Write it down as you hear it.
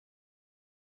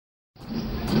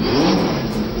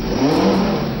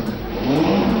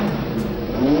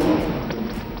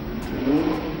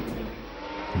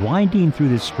Winding through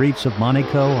the streets of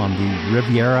Monaco on the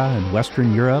Riviera in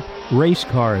Western Europe, race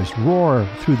cars roar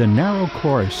through the narrow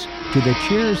course to the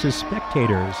cheers of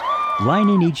spectators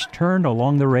lining each turn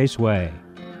along the raceway.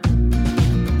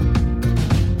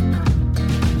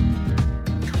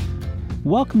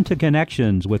 Welcome to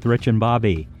Connections with Rich and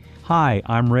Bobbi. Hi,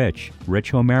 I'm Rich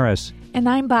Homeris. And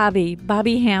I'm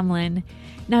Bobbi Hamlin.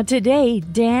 Now today,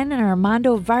 Dan and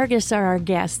Armando Vargas are our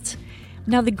guests.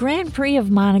 Now the Grand Prix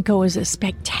of Monaco is a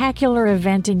spectacular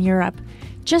event in Europe.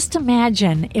 Just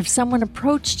imagine if someone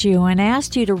approached you and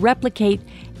asked you to replicate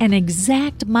an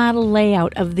exact model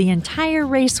layout of the entire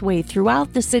raceway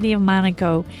throughout the city of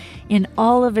Monaco in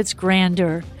all of its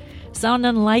grandeur. Sound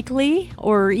unlikely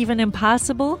or even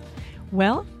impossible?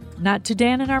 Well, not to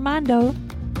Dan and Armando.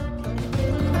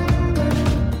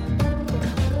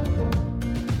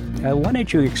 Why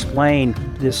don't you explain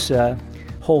this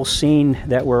whole scene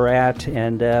that we're at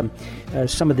and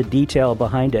some of the detail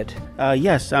behind it?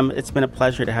 Yes, it's been a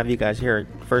pleasure to have you guys here.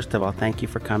 First of all, thank you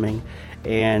for coming.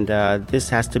 And this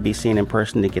has to be seen in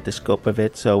person to get the scope of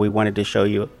it. So we wanted to show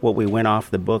you what we went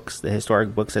off the books, the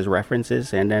historic books as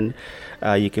references. And then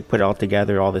you could put it all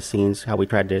together, all the scenes, how we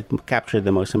tried to capture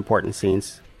the most important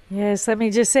scenes. Yes, let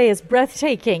me just say it's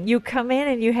breathtaking. You come in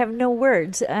and you have no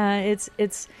words.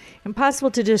 It's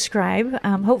impossible to describe.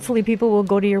 Hopefully people will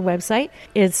go to your website.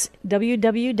 It's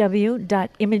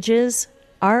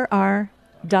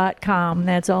www.imagesrr.com.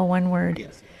 That's all one word.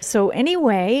 Yes. So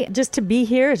anyway, just to be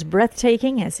here is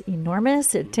breathtaking. It's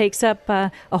enormous. It takes up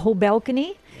a whole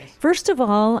balcony. Yes. First of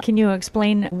all, can you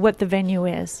explain what the venue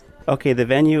is? Okay, the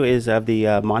venue is of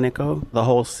the Monaco, the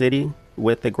whole city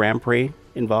with the Grand Prix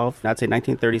involved. I'd say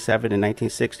 1937 and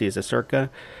 1960 is a circa.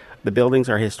 The buildings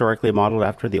are historically modeled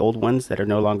after the old ones that are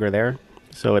no longer there,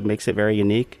 so it makes it very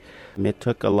unique. It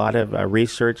took a lot of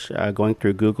research going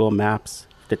through Google Maps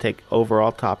to take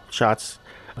overall top shots,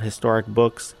 historic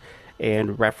books,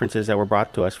 and references that were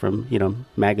brought to us from,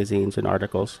 magazines and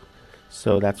articles.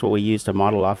 So that's what we used to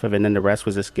model off of, and then the rest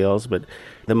was the skills. But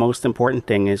the most important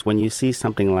thing is when you see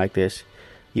something like this,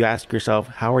 you ask yourself,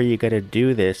 how are you going to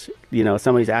do this?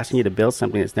 Somebody's asking you to build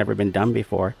something that's never been done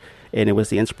before. And it was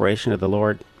the inspiration of the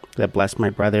Lord that blessed my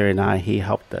brother and I. He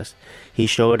helped us. He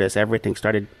showed us everything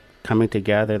started coming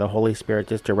together. The Holy Spirit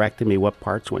just directed me what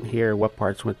parts went here, what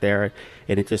parts went there,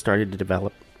 and it just started to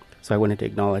develop. So I wanted to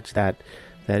acknowledge that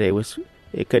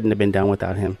it couldn't have been done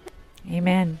without him.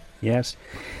 Amen. Yes.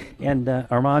 And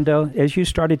Armando, as you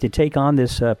started to take on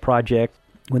this project,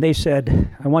 when they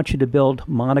said, I want you to build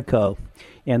Monaco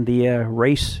and the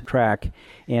race track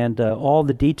and all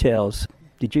the details,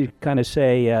 did you kind of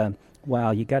say,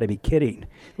 wow, you got to be kidding?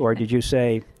 Or did you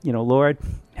say, Lord,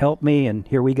 help me, and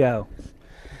here we go?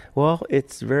 Well,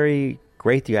 it's very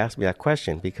great you asked me that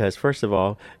question because, first of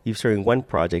all, you've started one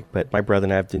project, but my brother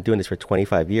and I have been doing this for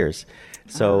 25 years.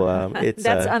 So it's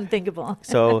that's unthinkable.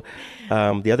 So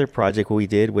the other project we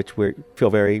did, which we feel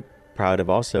very proud of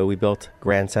also, we built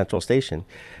Grand Central Station.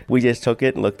 We just took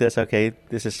it and looked at this, okay,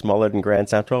 this is smaller than Grand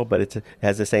Central, but it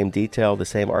has the same detail, the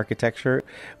same architecture.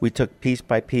 We took piece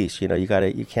by piece,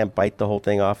 you can't bite the whole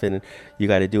thing off, and you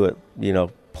got to do it,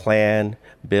 plan,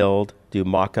 build, do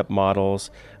mock-up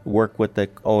models, work with the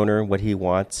owner, what he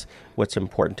wants, what's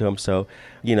important to him. So,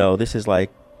 this is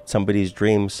like somebody's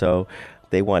dream, so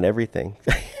they want everything.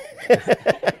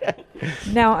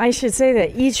 Now, I should say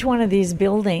that each one of these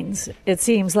buildings, it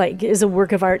seems like, is a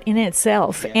work of art in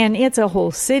itself, and it's a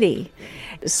whole city.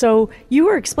 So you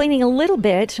were explaining a little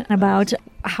bit about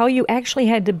how you actually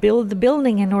had to build the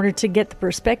building in order to get the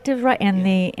perspective right and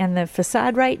the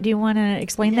facade right. Do you want to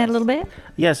explain that a little bit?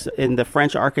 Yes, in the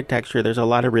French architecture, there's a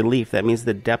lot of relief. That means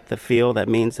the depth of field. That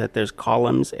means that there's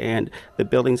columns, and the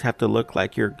buildings have to look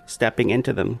like you're stepping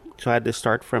into them. So I had to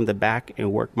start from the back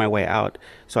and work my way out.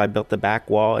 So I built the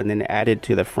back wall and then added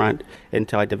to the front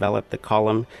until I developed the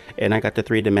column, and I got the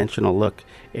three-dimensional look,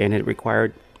 and it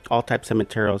required all types of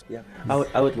materials. Yeah.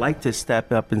 I would like to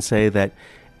step up and say that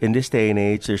in this day and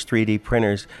age, there's 3D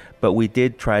printers, but we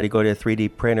did try to go to a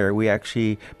 3D printer. We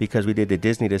actually, because we did the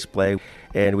Disney display,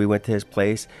 and we went to his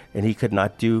place, and he could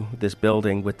not do this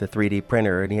building with the 3D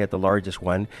printer, and he had the largest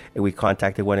one, and we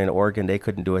contacted one in Oregon. They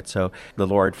couldn't do it. So the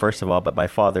Lord, first of all, but my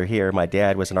father here, my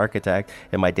dad was an architect,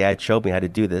 and my dad showed me how to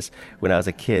do this when I was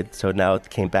a kid. So now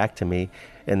it came back to me.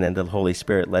 And then the Holy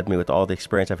Spirit led me with all the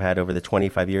experience I've had over the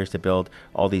 25 years to build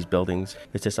all these buildings.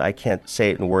 It's just, I can't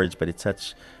say it in words, but it's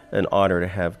such an honor to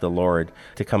have the Lord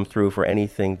to come through for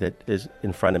anything that is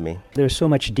in front of me. There's so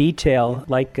much detail,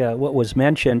 like what was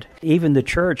mentioned. Even the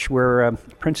church where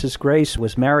Princess Grace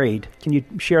was married. Can you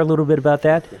share a little bit about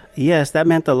that? Yes, that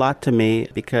meant a lot to me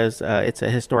because it's a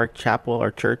historic chapel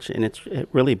or church, and it's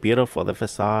really beautiful. The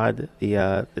facade,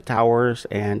 the towers,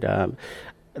 and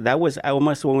that was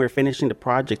almost when we were finishing the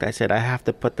project. I said, I have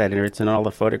to put that in. It's in all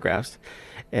the photographs.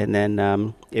 And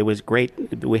then it was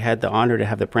great. We had the honor to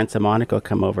have the Prince of Monaco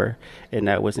come over, and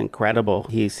that was incredible.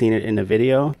 He's seen it in the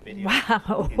video.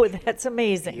 Wow, that's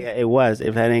amazing. Yeah, it was.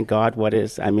 If that ain't God, what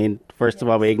is? I mean, first of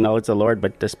all, we acknowledge the Lord,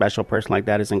 but a special person like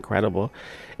that is incredible.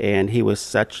 And he was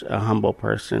such a humble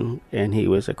person, and he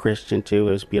was a Christian too.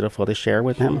 It was beautiful to share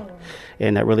with him,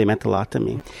 and that really meant a lot to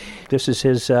me. This is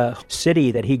his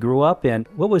city that he grew up in.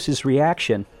 What was his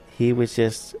reaction? He was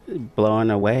just blown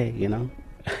away,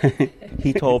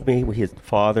 He told me his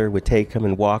father would take him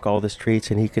and walk all the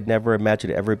streets, and he could never imagine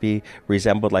it ever be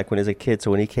resembled like when he was a kid. So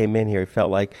when he came in here, he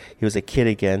felt like he was a kid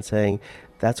again, saying,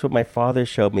 that's what my father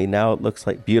showed me. Now it looks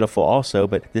like beautiful also,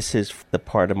 but this is the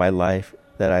part of my life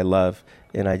that I love.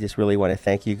 And I just really want to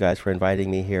thank you guys for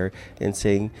inviting me here and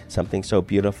seeing something so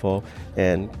beautiful.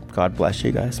 And God bless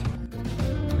you guys.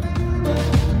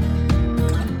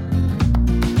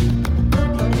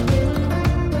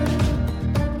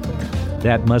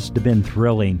 That must have been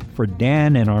thrilling for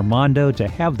Dan and Armando to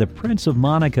have the Prince of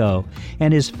Monaco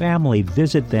and his family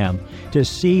visit them to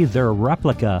see their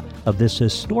replica of this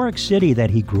historic city that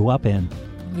he grew up in.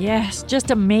 Yes, just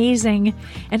amazing.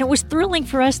 And it was thrilling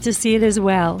for us to see it as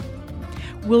well.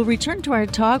 We'll return to our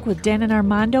talk with Dan and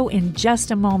Armando in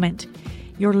just a moment.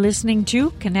 You're listening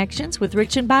to Connections with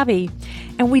Rich and Bobbi,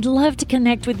 and we'd love to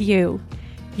connect with you.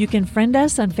 You can friend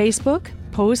us on Facebook,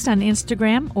 post on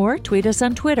Instagram, or tweet us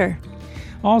on Twitter.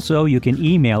 Also, you can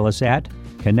email us at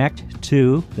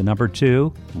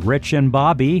connect2, Rich and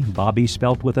Bobbi, Bobby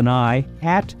spelt with an I,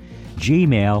 at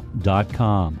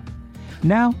gmail.com.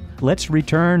 Now, let's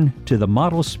return to the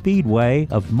model speedway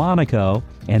of Monaco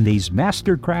and these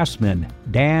master craftsmen,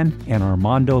 Dan and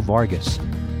Armando Vargas.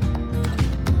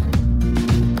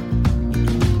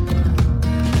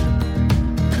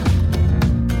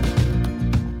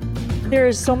 There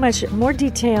is so much more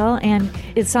detail, and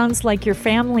it sounds like your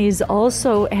families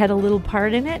also had a little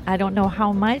part in it. I don't know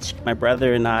how much. My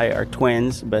brother and I are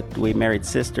twins, but we married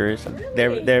sisters.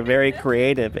 They're very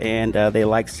creative, and they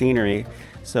like scenery.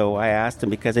 So I asked them,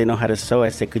 because they know how to sew, I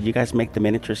said, could you guys make the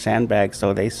miniature sandbags?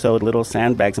 So they sewed little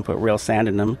sandbags and put real sand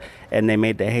in them, and they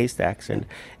made the haystacks. And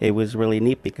it was really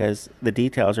neat because the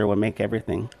details are what make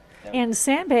everything. And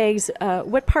sandbags,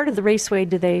 what part of the raceway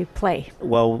do they play?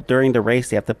 Well, during the race,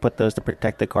 they have to put those to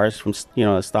protect the cars from,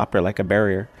 a stopper, like a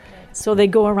barrier. So they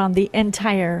go around the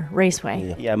entire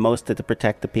raceway? Yeah, most to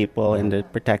protect the people and to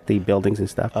protect the buildings and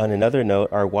stuff. On another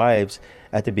note, our wives,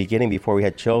 at the beginning, before we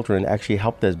had children, actually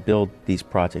helped us build these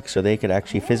projects. So they could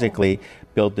actually physically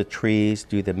build the trees,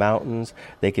 do the mountains,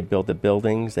 they could build the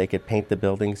buildings, they could paint the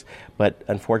buildings. But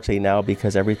unfortunately now,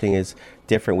 because everything is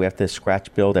different, we have to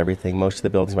scratch build everything. Most of the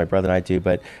buildings my brother and I do,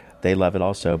 but they love it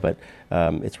also. But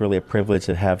it's really a privilege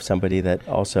to have somebody that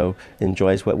also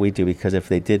enjoys what we do, because if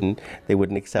they didn't, they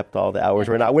wouldn't accept all the hours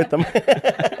we're not with them.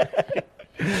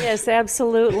 Yes,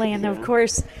 absolutely. And of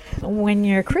course, when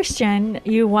you're a Christian,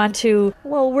 you want to,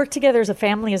 work together as a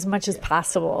family as much as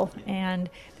possible. And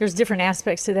there's different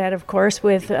aspects to that, of course,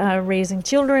 with raising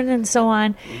children and so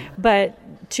on. But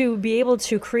to be able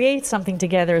to create something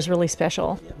together is really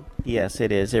special. Yes,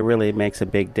 it is. It really makes a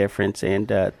big difference. And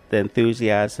the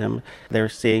enthusiasm, they're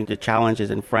seeing the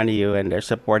challenges in front of you, and they're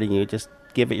supporting you. Just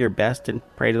give it your best and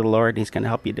pray to the Lord, and He's going to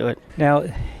help you do it. Now,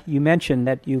 you mentioned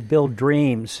that you build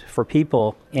dreams for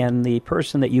people, and the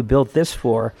person that you built this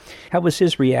for, how was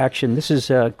his reaction? This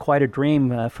is quite a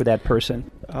dream for that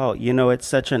person. Oh, it's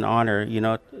such an honor.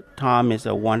 Tom is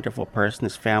a wonderful person.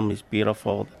 His family's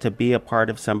beautiful. To be a part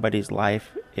of somebody's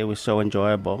life, it was so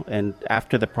enjoyable. And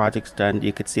after the project's done,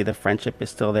 you could see the friendship is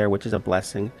still there, which is a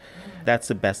blessing. That's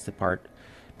the best part.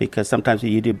 Because sometimes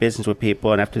you do business with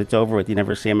people, and after it's over with, you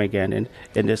never see them again. And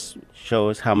this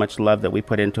shows how much love that we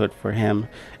put into it for him.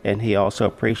 And he also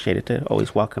appreciated to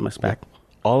always welcome us back.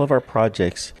 All of our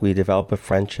projects, we develop a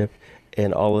friendship,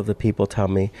 and all of the people tell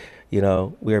me,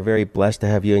 we are very blessed to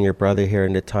have you and your brother here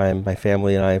in the time. My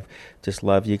family and I just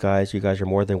love you guys. You guys are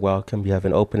more than welcome. You have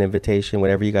an open invitation.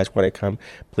 Whenever you guys want to come,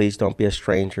 please don't be a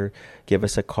stranger. Give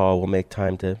us a call. We'll make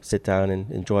time to sit down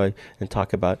and enjoy and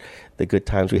talk about the good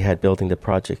times we had building the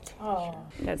project. Oh,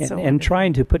 that's so and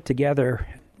trying to put together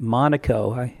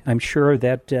Monaco. I'm sure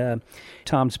that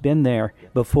Tom's been there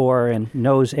before and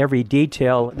knows every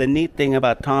detail. The neat thing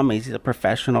about Tom is he's a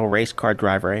professional race car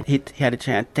driver. He had a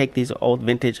chance to take these old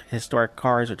vintage historic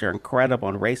cars, which are incredible,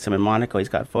 and race them in Monaco. He's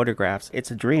got photographs.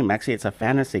 It's a dream. Actually, it's a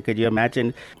fantasy. Could you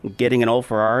imagine getting an old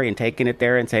Ferrari and taking it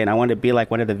there and saying, I want to be like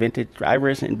one of the vintage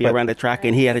drivers and be around the track?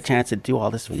 And he had a chance to do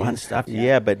all this fun stuff.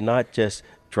 Yeah, but not just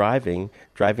driving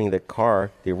the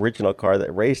car, the original car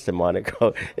that raced in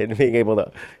Monaco, and being able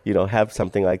to, have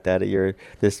something like that at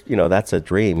that's a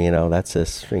dream, that's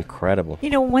just incredible.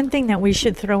 One thing that we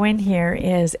should throw in here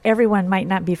is everyone might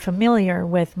not be familiar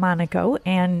with Monaco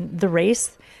and the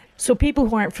race. So people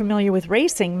who aren't familiar with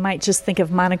racing might just think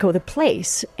of Monaco the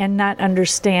place and not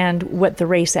understand what the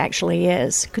race actually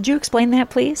is. Could you explain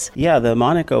that, please? Yeah, the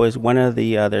Monaco is one of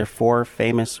the their 4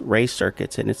 famous race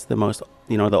circuits, and it's the most,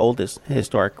 the oldest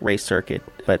historic race circuit.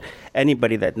 But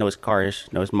anybody that knows cars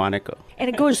knows Monaco. And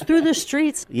it goes through the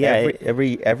streets. Yeah,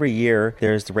 every year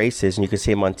there's races, and you can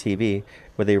see them on TV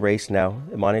where they race now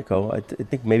in Monaco. I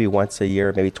think maybe once a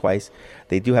year, maybe twice.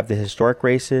 They do have the historic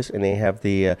races, and they have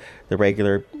the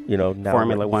regular, now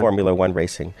Formula One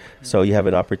racing. So you have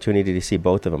an opportunity to see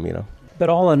both of them, But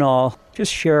all in all,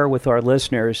 just share with our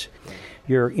listeners,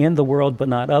 you're in the world but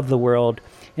not of the world.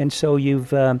 And so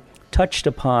you've touched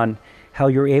upon how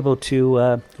you're able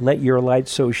to let your light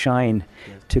so shine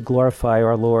to glorify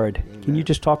our Lord. Can you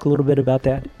just talk a little bit about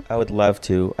that? I would love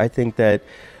to. I think that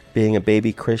being a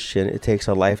baby Christian, it takes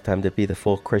a lifetime to be the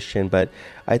full Christian, but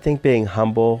I think being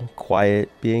humble,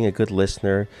 quiet, being a good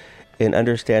listener, and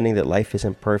understanding that life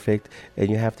isn't perfect, and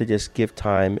you have to just give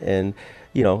time and,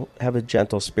 have a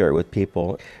gentle spirit with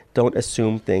people. Don't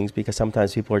assume things, because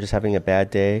sometimes people are just having a bad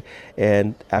day,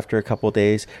 and after a couple of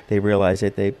days, they realize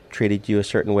that they treated you a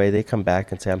certain way. They come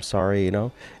back and say, I'm sorry,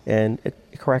 and it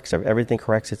corrects everything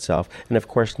corrects itself. And of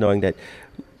course, knowing that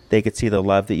they could see the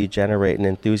love that you generate and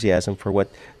enthusiasm for what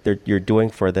you're doing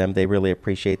for them, they really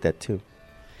appreciate that too.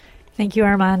 Thank you,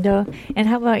 Armando. And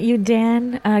how about you,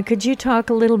 Dan? Could you talk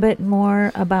a little bit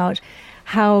more about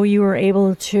how you were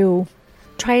able to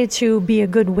try to be a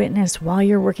good witness while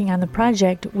you're working on the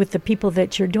project with the people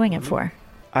that you're doing it for?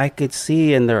 I could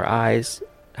see in their eyes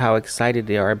how excited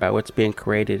they are about what's being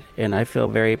created, and I feel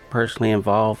very personally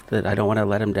involved that I don't want to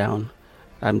let them down.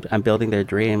 I'm building their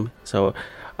dream, so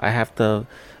I have to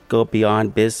go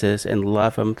beyond business and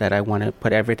love them, that I want to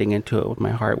put everything into it with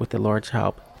my heart with the Lord's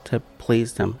help to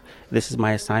please them. This is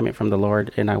my assignment from the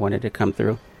Lord, and I wanted to come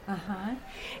through.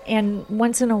 And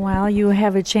once in a while, you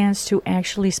have a chance to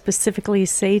actually specifically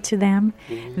say to them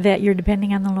that you're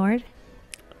depending on the Lord?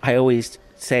 I always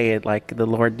say it like the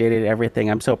Lord did it, everything.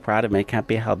 I'm so proud of me. It can't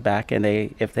be held back. And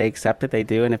if they accept it, they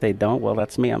do. And if they don't, well,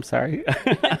 that's me. I'm sorry.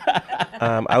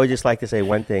 I would just like to say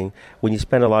one thing. When you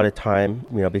spend a lot of time,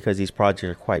 because these projects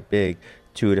are quite big,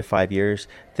 2 to 5 years,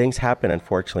 things happen,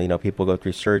 unfortunately. People go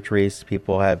through surgeries,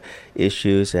 people have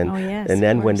issues, and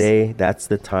then when that's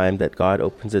the time that God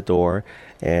opens the door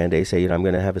and they say, I'm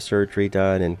going to have a surgery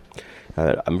done, and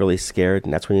I'm really scared.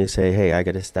 And that's when you say, hey, I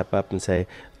got to step up and say,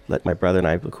 let my brother and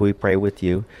I, could we pray with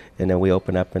you? And then we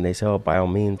open up and they say, oh, by all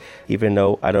means, even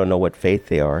though I don't know what faith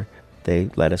they are, they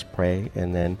let us pray,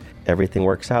 and then everything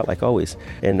works out like always.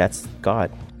 And that's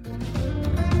God.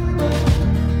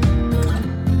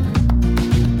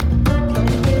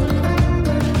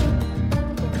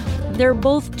 They're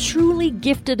both truly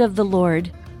gifted of the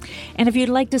Lord. And if you'd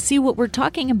like to see what we're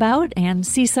talking about and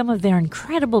see some of their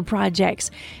incredible projects,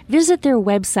 visit their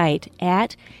website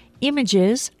at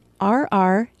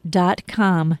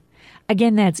imagesrr.com.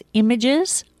 Again, that's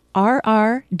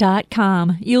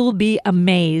imagesrr.com. You'll be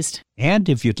amazed. And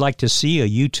if you'd like to see a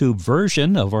YouTube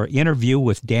version of our interview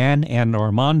with Dan and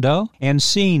Armando and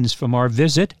scenes from our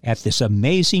visit at this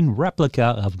amazing replica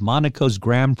of Monaco's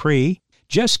Grand Prix,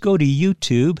 just go to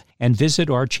YouTube and visit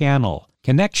our channel,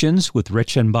 Connections with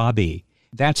Rich and Bobbi.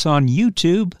 That's on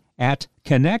YouTube at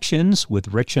Connections with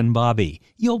Rich and Bobbi.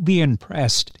 You'll be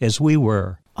impressed, as we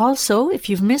were. Also, if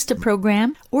you've missed a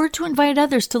program or to invite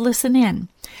others to listen in,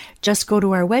 just go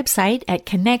to our website at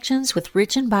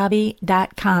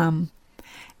connectionswithrichandbobbi.com.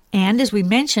 And as we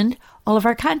mentioned, all of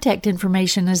our contact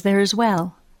information is there as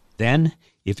well. Then,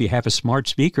 if you have a smart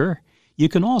speaker, you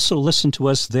can also listen to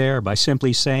us there by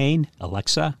simply saying,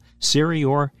 Alexa, Siri,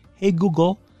 or Hey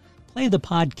Google, play the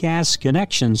podcast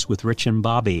Connections with Rich and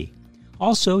Bobbi.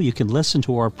 Also, you can listen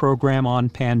to our program on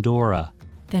Pandora.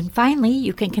 Then finally,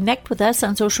 you can connect with us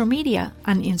on social media,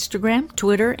 on Instagram,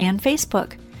 Twitter, and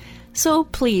Facebook. So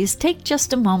please take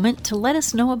just a moment to let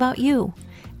us know about you,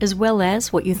 as well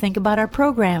as what you think about our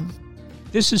program.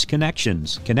 This is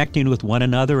Connections, connecting with one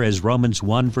another as Romans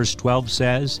 1 verse 12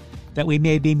 says, that we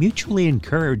may be mutually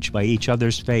encouraged by each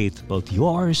other's faith, both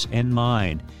yours and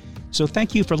mine. So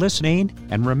thank you for listening,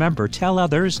 and remember, tell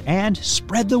others and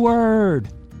spread the word,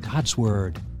 God's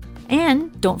word.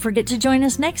 And don't forget to join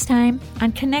us next time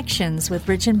on Connections with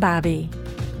Rich and Bobbi.